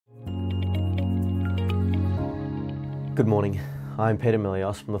Good morning. I'm Peter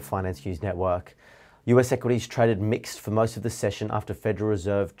Milios from the Finance News Network. US equities traded mixed for most of the session after Federal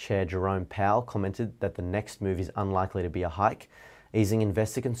Reserve Chair Jerome Powell commented that the next move is unlikely to be a hike, easing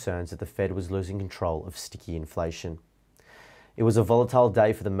investor concerns that the Fed was losing control of sticky inflation. It was a volatile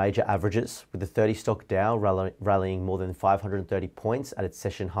day for the major averages, with the 30-stock Dow rallying more than 530 points at its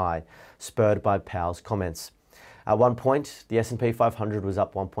session high, spurred by Powell's comments. At one point, the S&P 500 was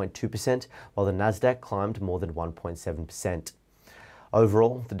up 1.2%, while the Nasdaq climbed more than 1.7%.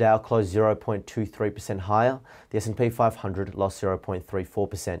 Overall, the Dow closed 0.23% higher, the S&P 500 lost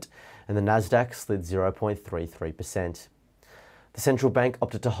 0.34%, and the Nasdaq slid 0.33%. The central bank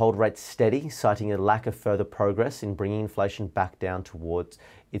opted to hold rates steady, citing a lack of further progress in bringing inflation back down towards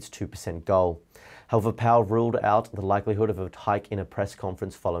its 2% goal. However, Powell ruled out the likelihood of a hike in a press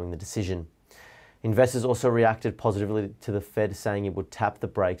conference following the decision. Investors also reacted positively to the Fed saying it would tap the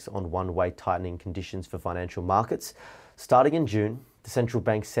brakes on one-way tightening conditions for financial markets. Starting in June, the central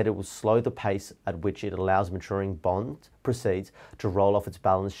bank said it will slow the pace at which it allows maturing bond proceeds to roll off its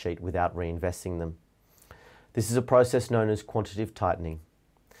balance sheet without reinvesting them. This is a process known as quantitative tightening.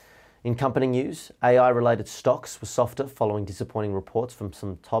 In company news, AI-related stocks were softer following disappointing reports from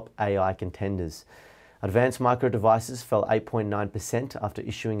some top AI contenders. Advanced Micro Devices fell 8.9% after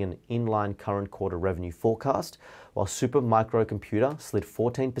issuing an inline current quarter revenue forecast, while Super Microcomputer slid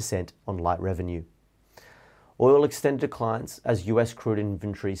 14% on light revenue. Oil extended declines as US crude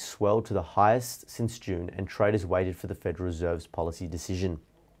inventories swelled to the highest since June, and traders waited for the Federal Reserve's policy decision.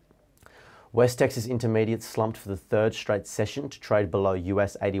 West Texas Intermediate slumped for the third straight session to trade below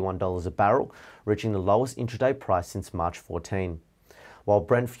US $81 a barrel, reaching the lowest intraday price since March 14. While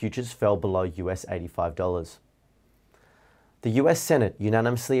Brent futures fell below US $85. The US Senate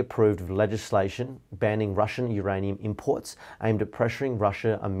unanimously approved of legislation banning Russian uranium imports aimed at pressuring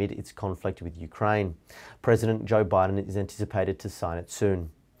Russia amid its conflict with Ukraine. President Joe Biden is anticipated to sign it soon.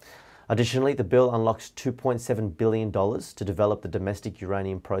 Additionally, the bill unlocks $2.7 billion to develop the domestic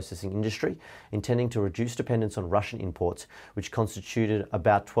uranium processing industry, intending to reduce dependence on Russian imports, which constituted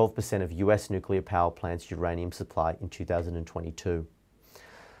about 12% of US nuclear power plants' uranium supply in 2022.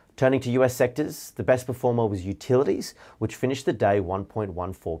 Turning to US sectors, the best performer was utilities, which finished the day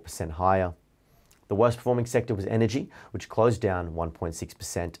 1.14% higher. The worst performing sector was energy, which closed down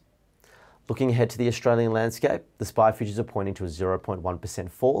 1.6%. Looking ahead to the Australian landscape, the SPI futures are pointing to a 0.1%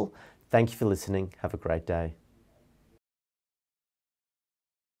 fall. Thank you for listening. Have a great day.